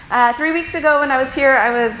3 weeks ago when I was here,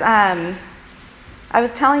 I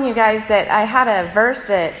was telling you guys that I had a verse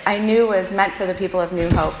that I knew was meant for the people of New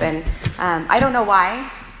Hope, and I don't know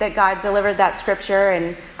why that God delivered that scripture,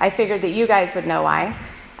 and I figured that you guys would know why.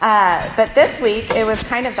 But this week, it was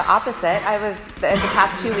kind of the opposite. I was, in the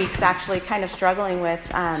past 2 weeks, actually kind of struggling with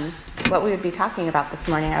what we would be talking about this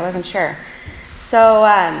morning. I wasn't sure. So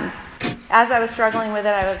as I was struggling with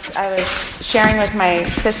it, I was sharing with my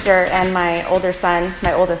sister and my oldest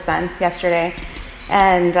son, yesterday,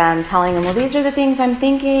 and telling them, well, these are the things I'm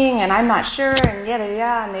thinking, and I'm not sure, and yada,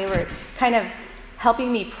 yada, and they were kind of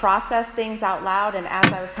helping me process things out loud. And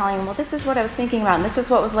as I was telling them, well, this is what I was thinking about, and this is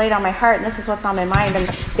what was laid on my heart, and this is what's on my mind, and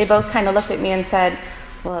they both kind of looked at me and said,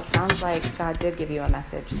 well, it sounds like God did give you a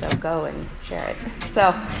message, so go and share it.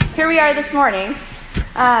 So here we are this morning.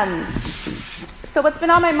 So what's been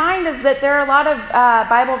on my mind is that there are a lot of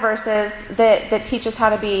Bible verses that teach us how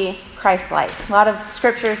to be Christ-like. A lot of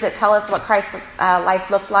scriptures that tell us what Christ's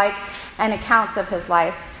life looked like and accounts of his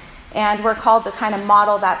life. And we're called to kind of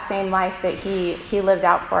model that same life that he lived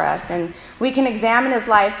out for us. And we can examine his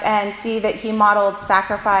life and see that he modeled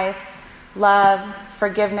sacrifice, love,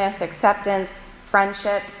 forgiveness, acceptance,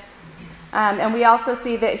 friendship. And we also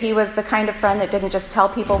see that he was the kind of friend that didn't just tell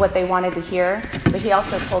people what they wanted to hear, but he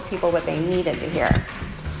also told people what they needed to hear.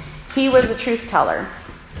 He was a truth teller.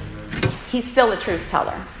 He's still a truth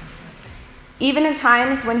teller. Even in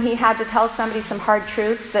times when he had to tell somebody some hard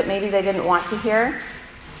truths that maybe they didn't want to hear,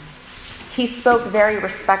 he spoke very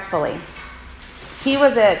respectfully. He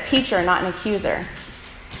was a teacher, not an accuser.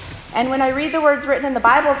 And when I read the words written in the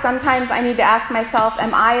Bible, sometimes I need to ask myself,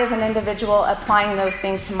 am I as an individual applying those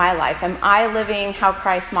things to my life? Am I living how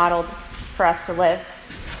Christ modeled for us to live?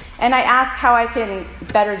 And I ask how I can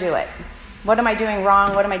better do it. What am I doing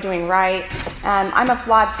wrong? What am I doing right? I'm a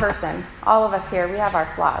flawed person. All of us here, we have our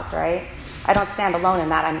flaws, right? I don't stand alone in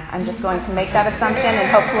that. I'm just going to make that assumption, and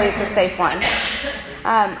hopefully it's a safe one.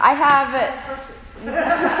 I have...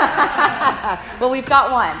 well, we've got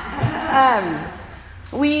one.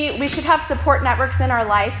 We should have support networks in our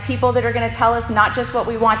life, people that are going to tell us not just what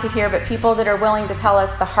we want to hear, but people that are willing to tell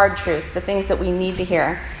us the hard truths, the things that we need to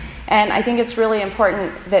hear. And I think it's really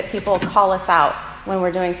important that people call us out when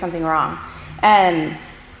we're doing something wrong. And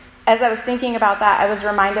as I was thinking about that, I was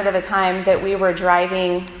reminded of a time that we were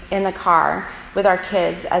driving in the car with our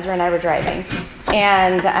kids. Ezra and I were driving.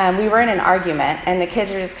 And we were in an argument, and the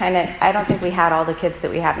kids are just kind of, I don't think we had all the kids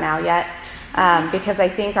that we have now yet. Because I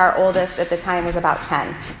think our oldest at the time was about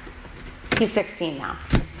 10. He's 16 now.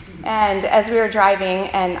 And as we were driving,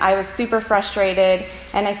 and I was super frustrated,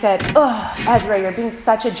 and I said, oh, Ezra, you're being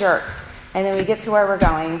such a jerk. And then we get to where we're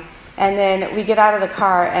going, and then we get out of the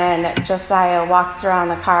car, and Josiah walks around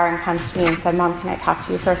the car and comes to me and said, Mom, can I talk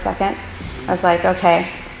to you for a second? I was like, okay.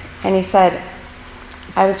 And he said,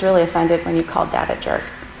 I was really offended when you called Dad a jerk.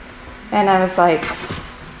 And I was like,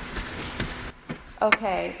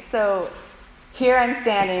 okay, so... Here I'm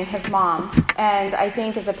standing, his mom, and I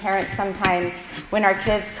think as a parent sometimes when our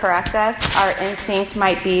kids correct us, our instinct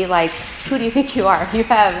might be like, who do you think you are? You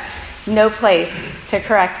have no place to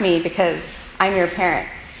correct me because I'm your parent.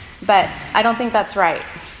 But I don't think that's right.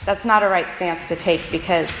 That's not a right stance to take,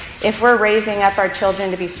 because if we're raising up our children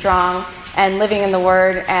to be strong and living in the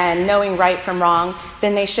Word and knowing right from wrong,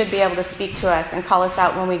 then they should be able to speak to us and call us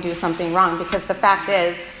out when we do something wrong, because the fact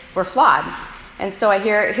is we're flawed. And so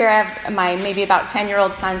here I have my maybe about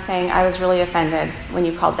 10-year-old son saying, I was really offended when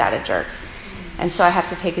you called Dad a jerk. And so I have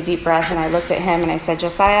to take a deep breath, and I looked at him and I said,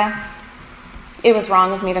 Josiah, it was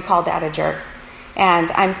wrong of me to call Dad a jerk. And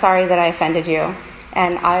I'm sorry that I offended you,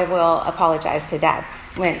 and I will apologize to Dad.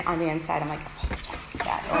 When on the inside I'm like, apologize to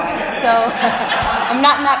Dad. All right. So I'm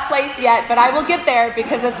not in that place yet, but I will get there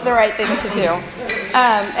because it's the right thing to do.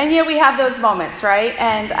 And we have those moments, right?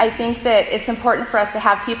 And I think that it's important for us to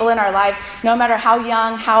have people in our lives, no matter how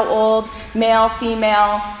young, how old, male,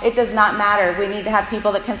 female, it does not matter. We need to have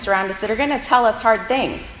people that can surround us that are going to tell us hard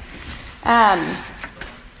things.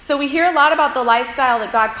 So we hear a lot about the lifestyle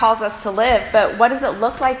that God calls us to live, but what does it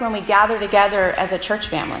look like when we gather together as a church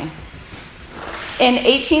family? In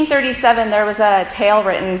 1837, there was a tale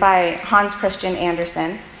written by Hans Christian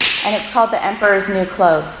Andersen, and it's called The Emperor's New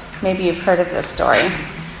Clothes. Maybe you've heard of this story.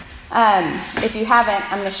 If you haven't,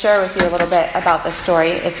 I'm going to share with you a little bit about this story.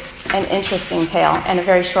 It's an interesting tale and a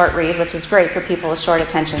very short read, which is great for people with short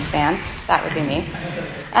attention spans. That would be me.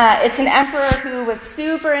 It's an emperor who was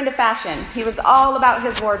super into fashion. He was all about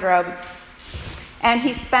his wardrobe. And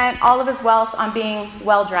he spent all of his wealth on being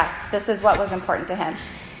well-dressed. This is what was important to him.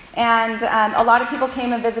 And a lot of people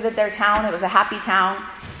came and visited their town. It was a happy town.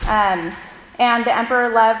 And the emperor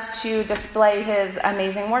loved to display his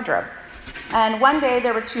amazing wardrobe. And one day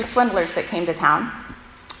there were two swindlers that came to town.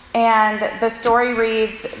 And the story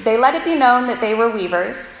reads, they let it be known that they were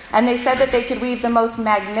weavers, and they said that they could weave the most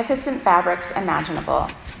magnificent fabrics imaginable.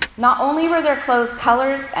 Not only were their colors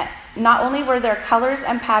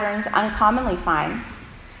and patterns uncommonly fine,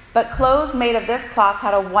 but clothes made of this cloth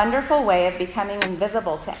had a wonderful way of becoming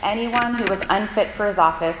invisible to anyone who was unfit for his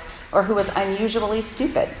office or who was unusually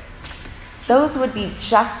stupid. Those would be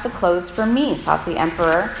just the clothes for me, thought the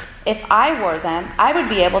emperor. If I wore them, I would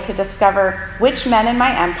be able to discover which men in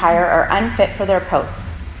my empire are unfit for their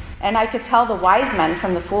posts. And I could tell the wise men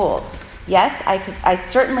from the fools. Yes, I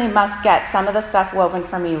certainly must get some of the stuff woven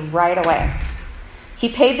for me right away. He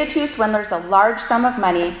paid the two swindlers a large sum of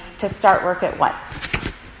money to start work at once.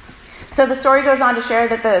 So the story goes on to share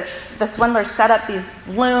that the swindlers set up these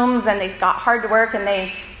looms, and they got hard to work, and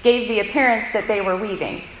they gave the appearance that they were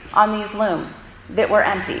weaving on these looms that were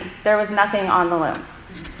empty. There was nothing on the looms.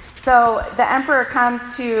 So the emperor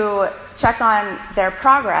comes to check on their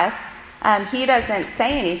progress. He doesn't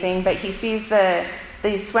say anything, but he sees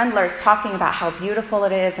these swindlers talking about how beautiful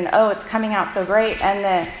it is, and it's coming out so great. And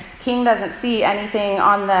the king doesn't see anything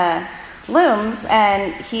on the looms,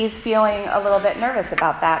 and he's feeling a little bit nervous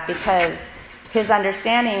about that, because his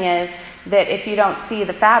understanding is that if you don't see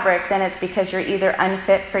the fabric, then it's because you're either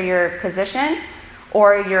unfit for your position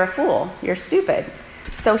or you're a fool, you're stupid.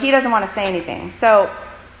 So he doesn't want to say anything. So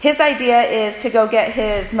his idea is to go get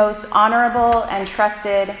his most honorable and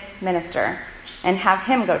trusted minister and have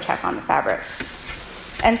him go check on the fabric.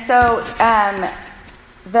 And so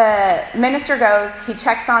the minister goes, he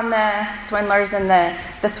checks on the swindlers, and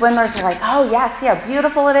the swindlers are like, oh yeah, see how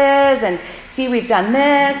beautiful it is, and see we've done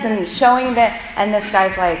this, and showing that, and this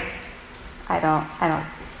guy's like, I don't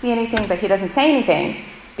see anything, but he doesn't say anything,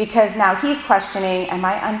 because now he's questioning, am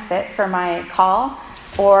I unfit for my call,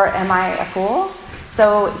 or am I a fool?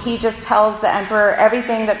 So he just tells the emperor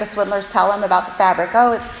everything that the swindlers tell him about the fabric.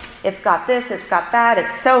 Oh, it's got this, it's got that,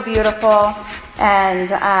 it's so beautiful, and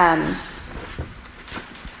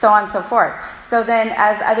so on and so forth. So then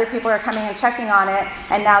as other people are coming and checking on it,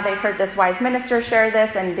 and now they've heard this wise minister share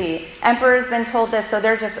this, and the emperor's been told this, so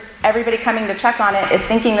they're just, everybody coming to check on it is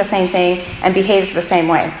thinking the same thing and behaves the same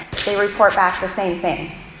way. They report back the same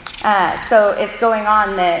thing. So it's going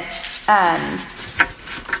on that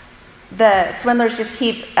the swindlers just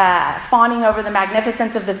keep fawning over the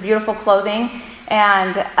magnificence of this beautiful clothing,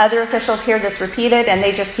 and other officials hear this repeated, and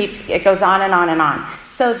they just keep, it goes on and on and on.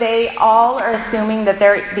 So they all are assuming that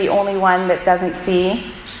they're the only one that doesn't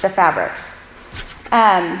see the fabric.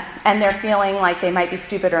 And they're feeling like they might be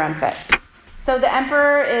stupid or unfit. So the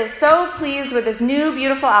emperor is so pleased with his new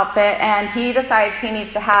beautiful outfit, and he decides he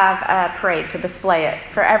needs to have a parade to display it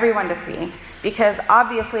for everyone to see. Because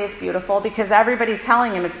obviously it's beautiful, because everybody's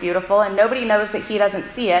telling him it's beautiful, and nobody knows that he doesn't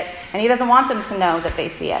see it, and he doesn't want them to know that they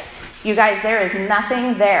see it. You guys, there is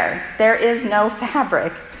nothing there. There is no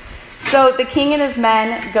fabric. So the king and his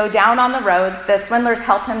men go down on the roads. The swindlers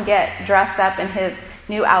help him get dressed up in his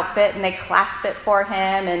new outfit, and they clasp it for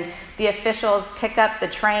him, and the officials pick up the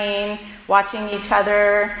train, watching each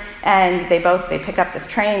other, and they pick up this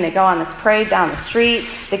train, they go on this parade down the street.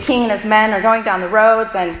 The king and his men are going down the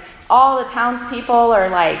roads, and all the townspeople are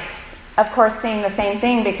like, of course, saying the same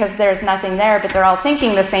thing, because there's nothing there, but they're all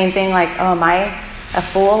thinking the same thing, like, oh, am I a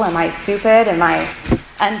fool? Am I stupid? Am I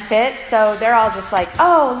unfit? So they're all just like,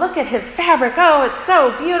 oh, look at his fabric. Oh, it's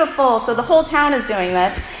so beautiful. So the whole town is doing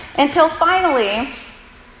this, until finally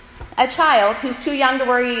a child who's too young to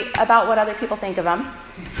worry about what other people think of him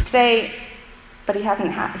say, but he doesn't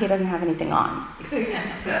have anything on.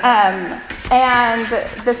 And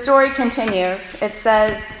the story continues. It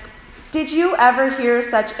says, did you ever hear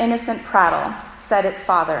such innocent prattle? Said its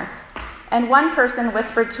father. And one person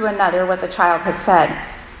whispered to another what the child had said.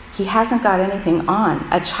 He hasn't got anything on.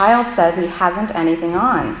 A child says he hasn't anything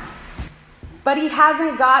on. But he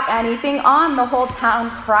hasn't got anything on, the whole town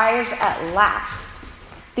cries at last.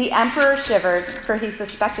 The emperor shivered, for he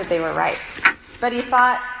suspected they were right. But he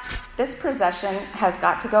thought, this procession has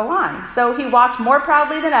got to go on. So he walked more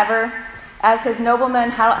proudly than ever, as his noblemen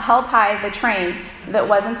held high the train that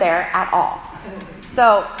wasn't there at all.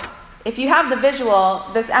 So if you have the visual,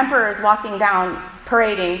 this emperor is walking down,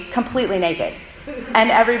 parading, completely naked. And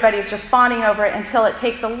everybody's just fawning over it until it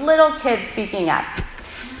takes a little kid speaking up.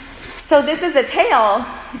 So this is a tale,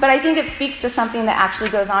 but I think it speaks to something that actually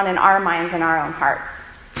goes on in our minds and our own hearts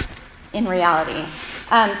in reality.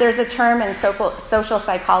 There's a term in social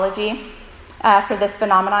psychology for this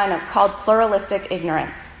phenomenon, and it's called pluralistic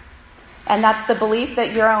ignorance. And that's the belief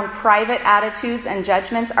that your own private attitudes and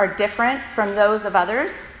judgments are different from those of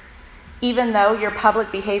others, even though your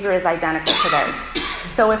public behavior is identical to theirs.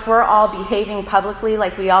 So if we're all behaving publicly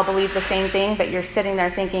like we all believe the same thing, but you're sitting there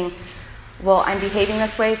thinking, well, I'm behaving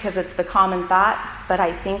this way because it's the common thought, but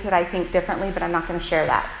I think that I think differently, but I'm not going to share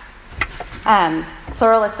that.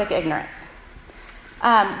 Pluralistic ignorance.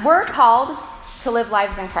 We're called to live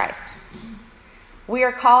lives in Christ. We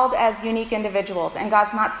are called as unique individuals, and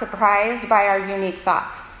God's not surprised by our unique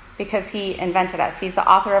thoughts because he invented us. He's the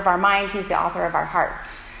author of our mind. He's the author of our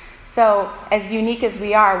hearts. So as unique as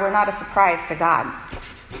we are, we're not a surprise to God.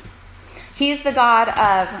 He's the God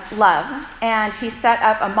of love, and he set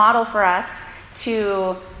up a model for us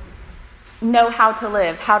to know how to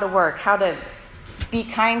live, how to work, how to be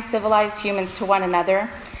kind, civilized humans to one another.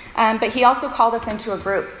 But he also called us into a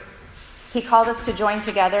group. He called us to join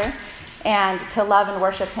together and to love and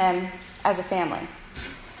worship him as a family.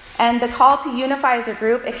 And the call to unify as a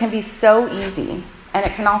group, it can be so easy, and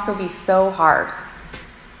it can also be so hard.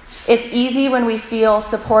 It's easy when we feel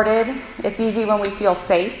supported. It's easy when we feel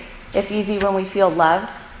safe. It's easy when we feel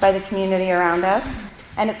loved by the community around us.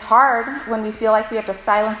 And it's hard when we feel like we have to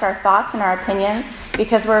silence our thoughts and our opinions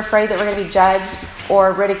because we're afraid that we're going to be judged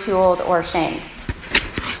or ridiculed or shamed.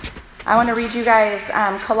 I want to read you guys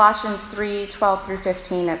Colossians 3:12 through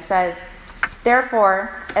 15. It says,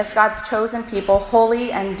 "Therefore, as God's chosen people,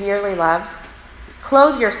 holy and dearly loved,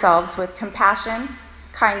 clothe yourselves with compassion,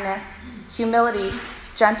 kindness, humility,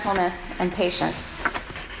 gentleness, and patience.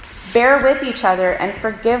 Bear with each other and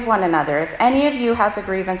forgive one another. If any of you has a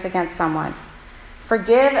grievance against someone,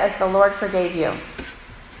 forgive as the Lord forgave you.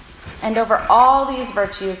 And over all these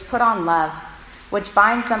virtues, put on love, which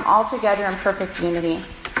binds them all together in perfect unity.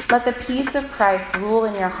 Let the peace of Christ rule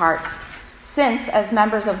in your hearts, since as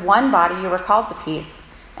members of one body you were called to peace,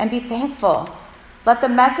 and be thankful. Let the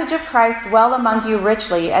message of Christ dwell among you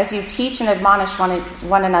richly as you teach and admonish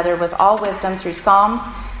one another with all wisdom through psalms,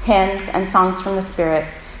 hymns, and songs from the Spirit,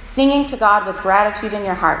 singing to God with gratitude in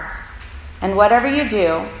your hearts. And whatever you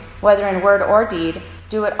do, whether in word or deed,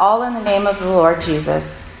 do it all in the name of the Lord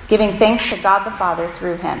Jesus, giving thanks to God the Father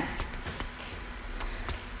through him."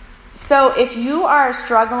 So if you are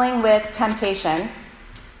struggling with temptation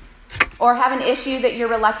or have an issue that you're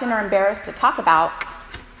reluctant or embarrassed to talk about,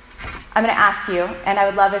 I'm going to ask you, and I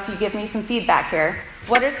would love if you give me some feedback here.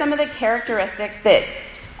 What are some of the characteristics that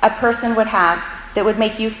a person would have that would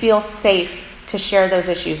make you feel safe to share those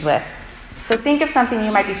issues with? So think of something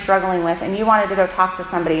you might be struggling with and you wanted to go talk to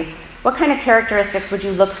somebody. What kind of characteristics would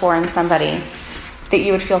you look for in somebody that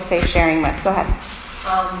you would feel safe sharing with? Go ahead.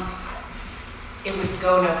 It would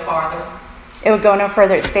go no farther. It would go no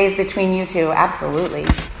further. It stays between you two. Absolutely.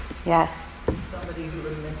 Yes. Somebody who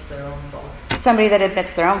admits their own faults. Somebody that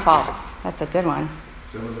admits their own faults. That's a good one.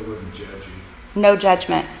 Someone that wouldn't judge you. No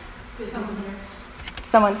judgment. Good listeners.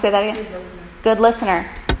 Someone say that again? Good listener. Good listener.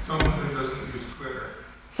 Someone who doesn't use Twitter.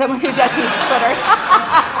 Someone who doesn't use Twitter.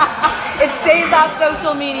 It stays off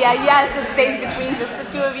social media. Yes, it stays between just the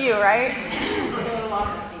two of you, right?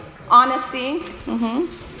 Honesty. Mm-hmm.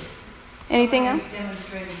 Anything else?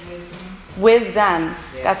 Demonstrated wisdom. Wisdom.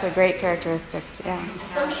 That's a great characteristic. Yeah.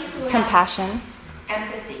 Compassion.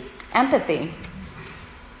 Empathy.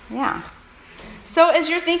 Yeah. So as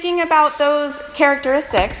you're thinking about those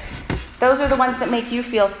characteristics, those are the ones that make you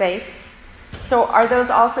feel safe. So are those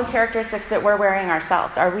also characteristics that we're wearing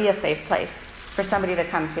ourselves? Are we a safe place for somebody to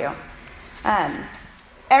come to?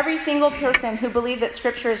 Every single person who believed that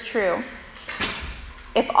Scripture is true,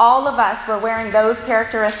 if all of us were wearing those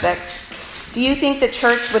characteristics, do you think the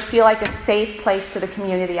church would feel like a safe place to the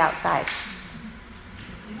community outside?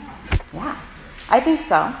 Yeah, I think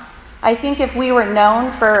so. I think if we were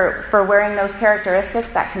known for wearing those characteristics,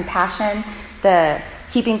 that compassion, the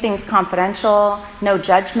keeping things confidential, no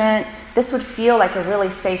judgment, this would feel like a really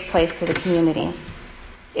safe place to the community.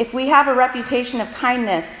 If we have a reputation of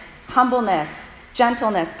kindness, humbleness,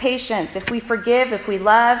 gentleness, patience, if we forgive, if we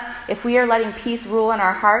love, if we are letting peace rule in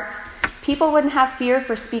our hearts, people wouldn't have fear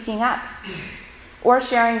for speaking up or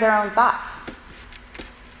sharing their own thoughts.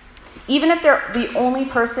 Even if they're the only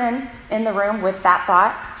person in the room with that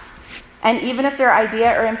thought, and even if their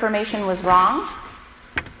idea or information was wrong,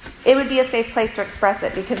 it would be a safe place to express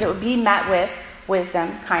it because it would be met with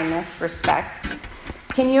wisdom, kindness, respect.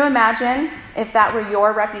 Can you imagine if that were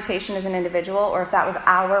your reputation as an individual or if that was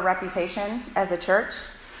our reputation as a church?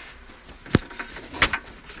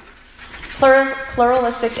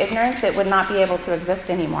 Pluralistic ignorance, it would not be able to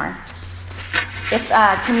exist anymore. If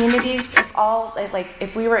communities,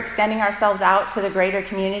 if we were extending ourselves out to the greater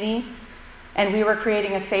community and we were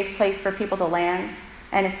creating a safe place for people to land,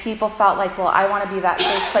 and if people felt like, well, I want to be that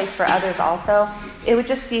safe place for others also, it would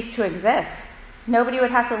just cease to exist. Nobody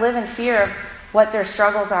would have to live in fear what their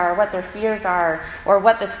struggles are, what their fears are, or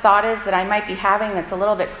what this thought is that I might be having that's a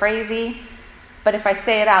little bit crazy. But if I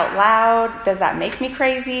say it out loud, does that make me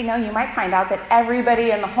crazy? No, you might find out that everybody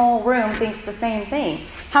in the whole room thinks the same thing.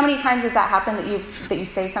 How many times has that happened that you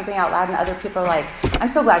say something out loud and other people are like, I'm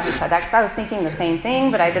so glad you said that because I was thinking the same thing,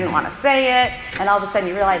 but I didn't want to say it. And all of a sudden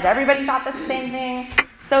you realize everybody thought the same thing.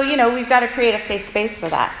 So, we've got to create a safe space for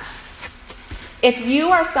that. If you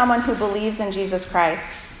are someone who believes in Jesus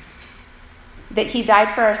Christ, that he died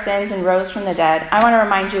for our sins and rose from the dead, I want to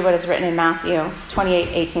remind you what is written in Matthew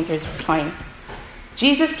 28:18-20.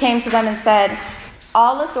 Jesus came to them and said,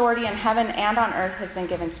 all authority in heaven and on earth has been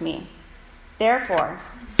given to me. Therefore,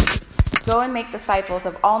 go and make disciples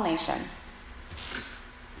of all nations,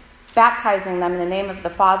 baptizing them in the name of the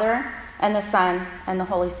Father and the Son and the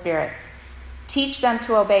Holy Spirit. Teach them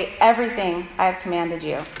to obey everything I have commanded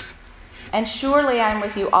you. And surely I am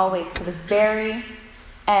with you always to the very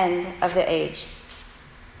end of the age.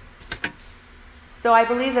 So I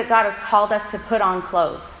believe that God has called us to put on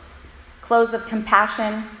clothes of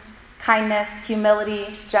compassion, kindness,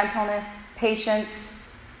 humility, gentleness, patience.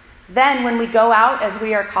 Then when we go out as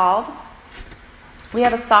we are called, we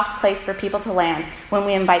have a soft place for people to land when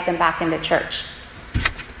we invite them back into church.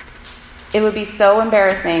 It would be so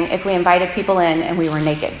embarrassing if we invited people in and we were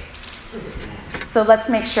naked. So let's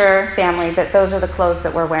make sure, family, that those are the clothes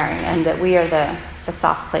that we're wearing and that we are the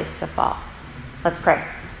soft place to fall. Let's pray.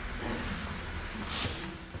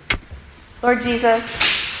 Lord Jesus,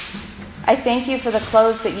 I thank you for the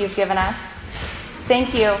clothes that you've given us.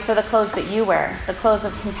 Thank you for the clothes that you wear, the clothes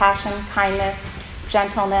of compassion, kindness,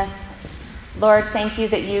 gentleness. Lord, thank you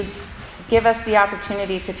that you give us the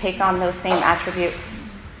opportunity to take on those same attributes.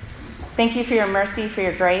 Thank you for your mercy, for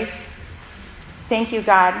your grace. Thank you,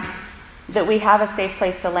 God, that we have a safe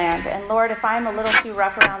place to land. And Lord, if I'm a little too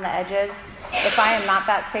rough around the edges, if I am not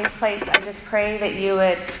that safe place, I just pray that you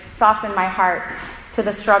would soften my heart to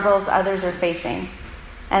the struggles others are facing,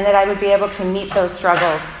 and that I would be able to meet those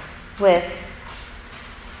struggles with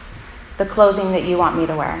the clothing that you want me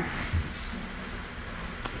to wear.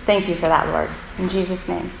 Thank you for that, Lord. In Jesus'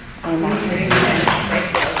 name, amen.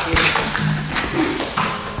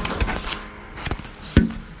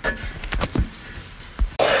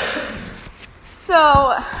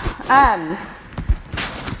 So,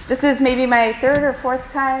 this is maybe my third or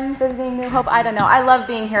fourth time visiting New Hope. I don't know. I love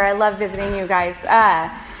being here. I love visiting you guys.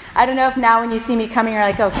 I don't know if now when you see me coming, you're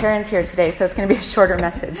like, oh, Karyn's here today, so it's going to be a shorter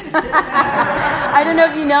message. I don't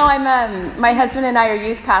know if you know, my husband and I are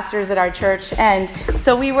youth pastors at our church, and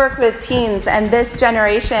so we work with teens, and this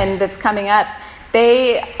generation that's coming up,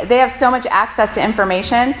 they have so much access to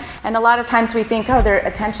information, and a lot of times we think, oh, their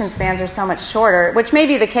attention spans are so much shorter, which may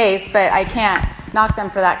be the case, but I can't knock them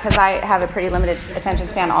for that because I have a pretty limited attention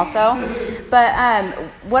span also. But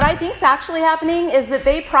what I think is actually happening is that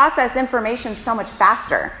they process information so much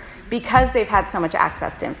faster because they've had so much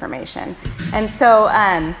access to information. And so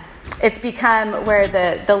it's become where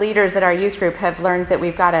the leaders at our youth group have learned that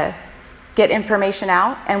we've got to get information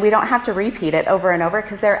out, and we don't have to repeat it over and over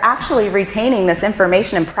because they're actually retaining this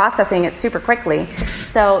information and processing it super quickly.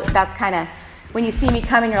 So that's kind of, when you see me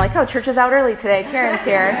coming, you're like, oh, church is out early today. Karyn's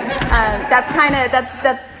here.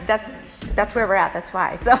 That's where we're at. That's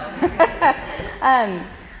why. So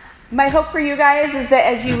my hope for you guys is that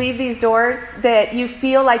as you leave these doors, that you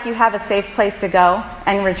feel like you have a safe place to go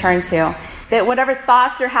and return to. That whatever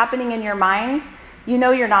thoughts are happening in your mind, you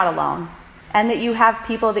know you're not alone. And that you have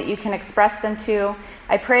people that you can express them to.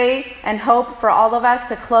 I pray and hope for all of us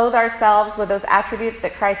to clothe ourselves with those attributes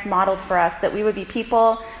that Christ modeled for us, that we would be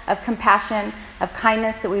people of compassion, of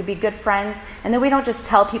kindness, that we would be good friends, and that we don't just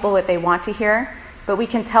tell people what they want to hear, but we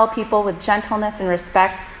can tell people with gentleness and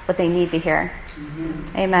respect what they need to hear.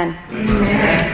 Mm-hmm. Amen. Amen.